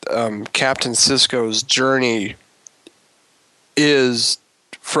different Captain Sisko's journey is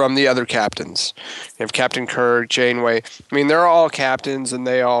from the other captains. You have Captain Kirk, Janeway. I mean, they're all captains, and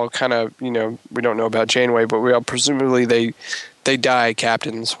they all kind of, we don't know about Janeway, but we all presumably they die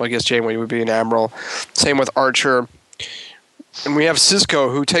captains. Well, I guess Janeway would be an admiral. Same with Archer. And we have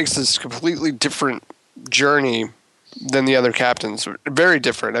Sisko, who takes this completely different journey than the other captains. Very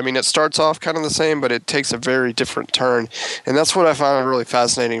different. I mean, it starts off kind of the same, but it takes a very different turn. And that's what I found really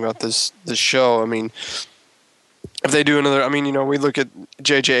fascinating about this show. I mean, if they do another, we look at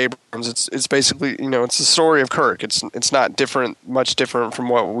J.J. Abrams. It's basically, it's the story of Kirk. It's not much different from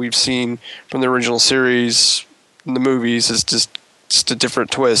what we've seen from the original series in the movies. It's just a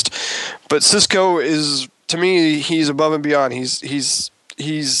different twist. But Sisko is, to me, he's above and beyond. He's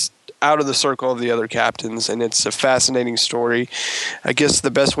out of the circle of the other captains, and it's a fascinating story. I guess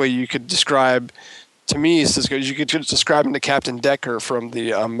the best way you could describe, to me, Sisko, is you could describe him to Captain Decker from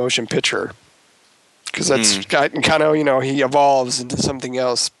the motion picture. Because that's kind of, he evolves into something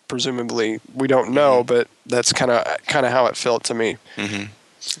else, presumably. We don't know, but that's kind of how it felt to me. Mm-hmm.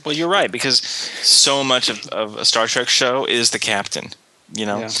 Well, you're right, because so much of a Star Trek show is the captain.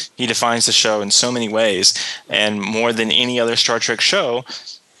 He defines the show in so many ways, and more than any other Star Trek show,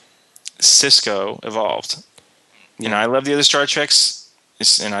 Sisko evolved. I love the other Star Treks,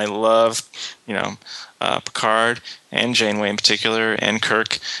 and I love, Picard and Janeway in particular, and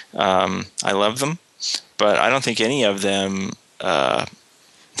Kirk. I love them. But I don't think any of them had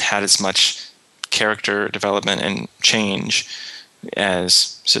as much character development and change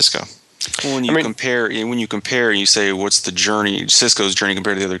as Sisko. Well, when you compare, you say, what's the journey, Sisko's journey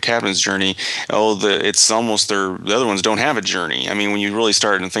compared to the other captain's journey? It's almost the other ones don't have a journey. I mean, when you really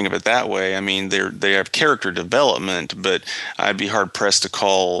start and think of it that way, they have character development, but I'd be hard pressed to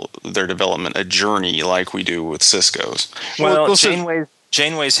call their development a journey like we do with Sisko's. Well,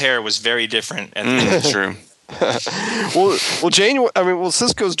 Janeway's hair was very different. True.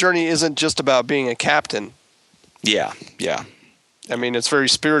 Sisko's journey isn't just about being a captain. Yeah. It's very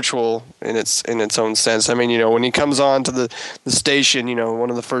spiritual in its own sense. When he comes on to the station, one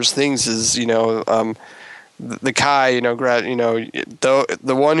of the first things is, the Kai,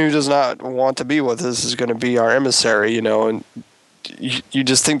 the one who does not want to be with us is going to be our emissary, and you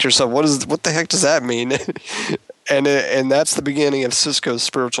just think to yourself, what the heck does that mean? And that's the beginning of Sisko's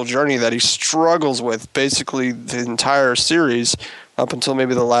spiritual journey that he struggles with basically the entire series up until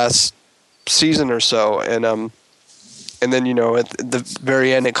maybe the last season or so. And and then at the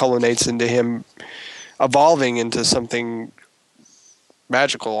very end it culminates into him evolving into something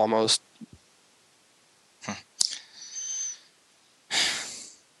magical almost.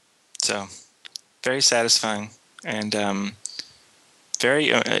 So, very satisfying and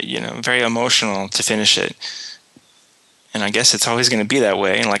very very emotional to finish it. And I guess it's always going to be that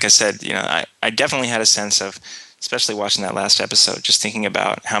way. And like I said, I definitely had a sense of, especially watching that last episode, just thinking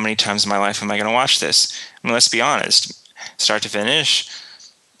about how many times in my life am I going to watch this. I mean, let's be honest, start to finish,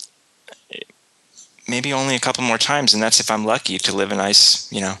 maybe only a couple more times, and that's if I'm lucky to live a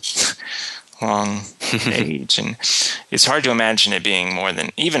nice, long age. And it's hard to imagine it being more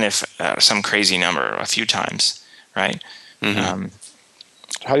than, even if some crazy number, a few times, right? Mm-hmm.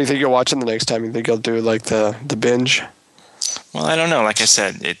 How do you think you'll watch it the next time? You think you'll do like the binge? Well, I don't know. Like I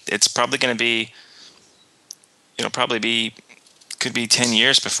said, it's probably going to be, could be 10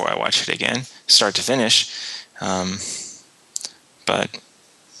 years before I watch it again, start to finish. But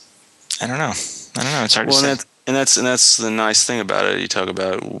I don't know. It's hard to say. And that's the nice thing about it. You talk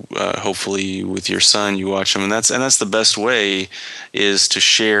about hopefully with your son, you watch them, and that's the best way is to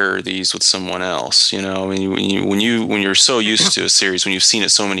share these with someone else. I mean, when you're so used to a series, when you've seen it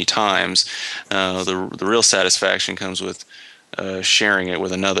so many times, the real satisfaction comes with sharing it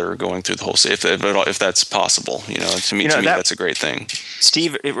with another, going through the whole, if that's possible. To me, that's a great thing.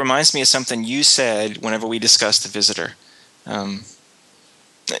 Steve, it reminds me of something you said whenever we discussed The Visitor.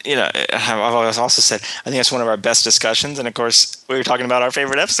 I've also said, I think that's one of our best discussions. And of course, we were talking about our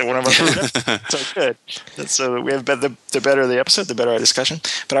favorite episode, one of our favorite episodes. So good. So we have the better the episode, the better our discussion.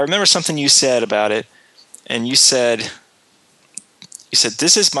 But I remember something you said about it. And you said,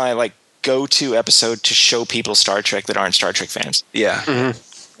 this is my go-to episode to show people Star Trek that aren't Star Trek fans. Yeah.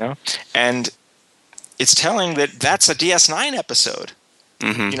 Mm-hmm. And it's telling that that's a DS9 episode.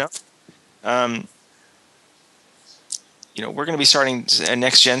 Mm-hmm. We're going to be starting a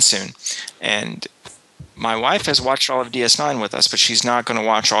Next Gen soon, and my wife has watched all of DS9 with us, but she's not going to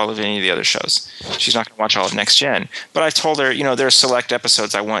watch all of any of the other shows. She's not going to watch all of Next Gen. But I've told her, there are select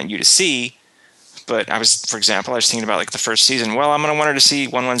episodes I want you to see. But for example, I was thinking about the first season. Well, I'm going to want her to see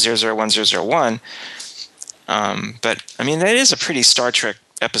 1100, 1001. But I mean, that is a pretty Star Trek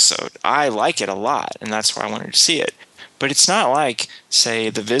episode. I like it a lot, and that's why I wanted to see it. But it's not like,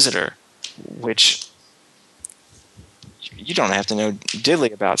 say, The Visitor, which you don't have to know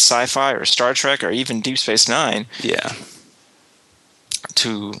diddly about sci-fi or Star Trek or even Deep Space Nine. Yeah.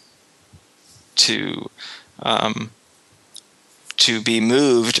 To be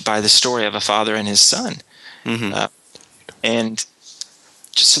moved by the story of a father and his son. Mm-hmm. And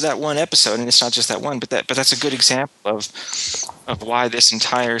just so that one episode, and it's not just that one, but that's a good example of why this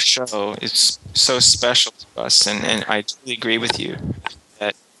entire show is so special to us. And I totally agree with you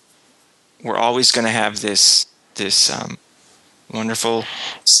that we're always going to have this wonderful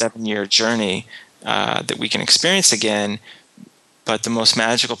 7-year journey that we can experience again. But the most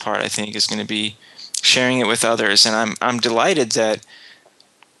magical part, I think, is going to be sharing it with others. And I'm delighted that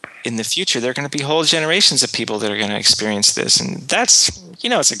in the future there are going to be whole generations of people that are going to experience this. And that's,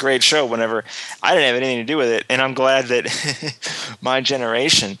 it's a great show whenever I didn't have anything to do with it. And I'm glad that my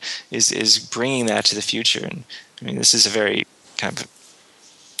generation is bringing that to the future. And I mean, this is a very kind of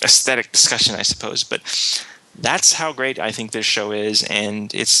aesthetic discussion, I suppose, but that's how great I think this show is,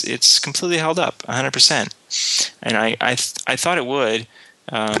 and it's completely held up 100%. And I thought it would,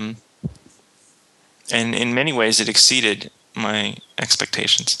 and in many ways it exceeded my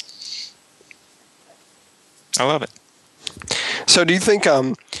expectations. I love it. So do you think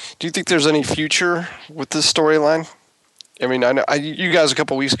there's any future with this storyline? I mean, I know you guys a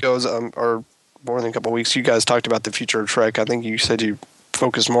couple weeks ago, or more than a couple weeks, you guys talked about the future of Trek. I think you said you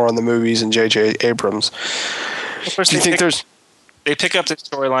focus more on the movies and J.J. Abrams. Do you think they pick up the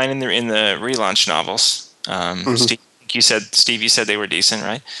storyline in the relaunch novels? Mm-hmm. Steve, you said they were decent,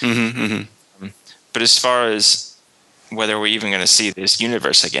 right? Mm-hmm, mm-hmm. But as far as whether we're even going to see this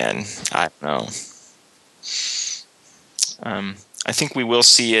universe again, I don't know. I think we will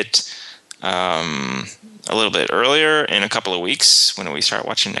see it a little bit earlier in a couple of weeks when we start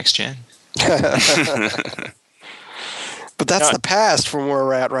watching Next Gen. But that's the past from where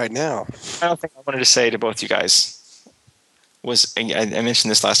we're at right now. I don't think I wanted to say to both you guys was, I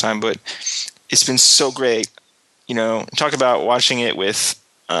mentioned this last time, but it's been so great. Talk about watching it with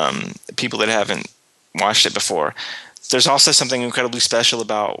people that haven't watched it before. There's also something incredibly special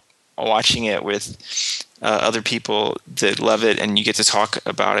about watching it with other people that love it, and you get to talk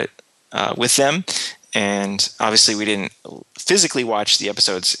about it with them. And obviously we didn't physically watch the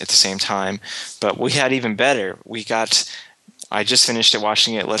episodes at the same time, but we had even better. I just finished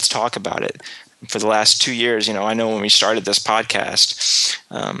watching it. Let's talk about it. for the last 2 years, I know when we started this podcast,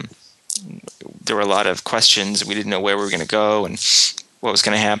 there were a lot of questions. We didn't know where we were going to go and what was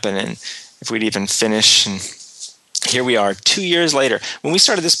going to happen and if we'd even finish. And here we are 2 years later. When we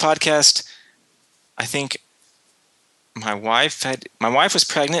started this podcast, I think my wife was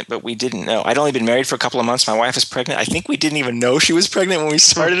pregnant, but we didn't know. I'd only been married for a couple of months. My wife was pregnant. I think we didn't even know she was pregnant when we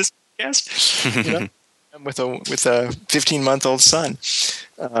started this podcast. With a 15-month-old son.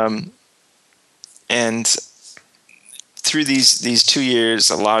 And through these 2 years,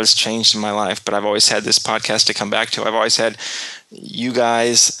 a lot has changed in my life, but I've always had this podcast to come back to. I've always had you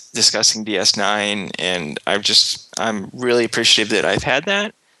guys discussing DS9, and I'm really appreciative that I've had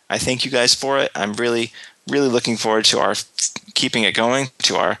that. I thank you guys for it. I'm really, really looking forward to our keeping it going,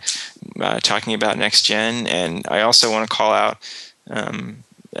 to our talking about Next Gen. And I also want to call out Adam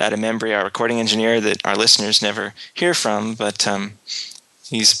Embry, our recording engineer, that our listeners never hear from, but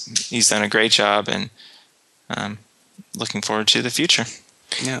he's done a great job, and looking forward to the future.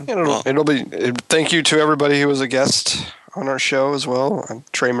 Yeah, it'll be. Thank you to everybody who was a guest on our show as well.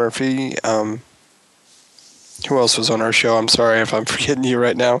 Trey Murphy. Who else was on our show? I'm sorry if I'm forgetting you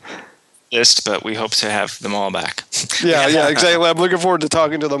right now. But we hope to have them all back. Yeah, exactly. I'm looking forward to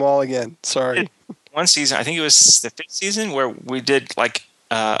talking to them all again. Sorry. One season, I think it was the 5th season, where we did like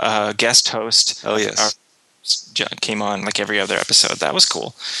a guest host. Oh, yes. Came on like every other episode. That was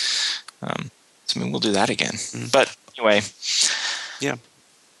cool. So we'll do that again. Mm-hmm. But anyway. Yeah.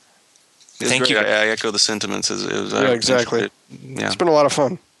 Thank you. I echo the sentiments. Exactly. It's been a lot of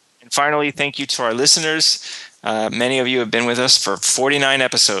fun. And finally, thank you to our listeners. Many of you have been with us for 49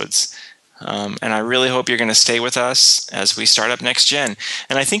 episodes. And I really hope you're going to stay with us as we start up Next Gen.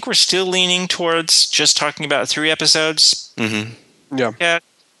 And I think we're still leaning towards just talking about 3 episodes. Mm-hmm. Yeah.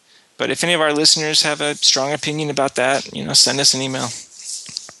 But if any of our listeners have a strong opinion about that, send us an email.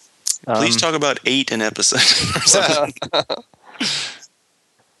 Please talk about 8 an episode.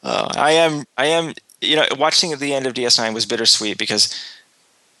 I am. Watching at the end of DS9 was bittersweet because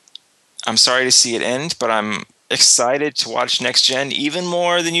I'm sorry to see it end, but I'm excited to watch Next Gen even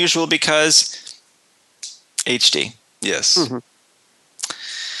more than usual because HD. Yes. Mm-hmm.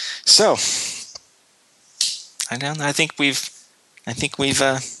 So I think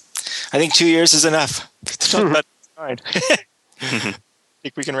 2 years is enough to talk about DS9. I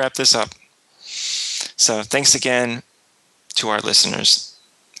think we can wrap this up. So thanks again to our listeners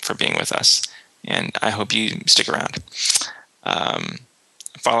for being with us, and I hope you stick around.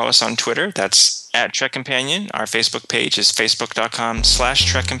 Follow us on Twitter. That's @TrekCompanion. Our Facebook page is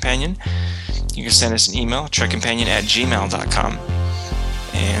facebook.com/TrekCompanion. You can send us an email, trekcompanion@gmail.com.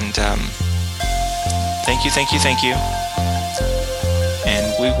 And thank you.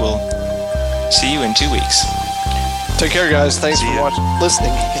 And we will see you in 2 weeks. Take care, guys. Thanks for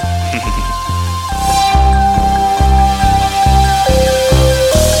listening.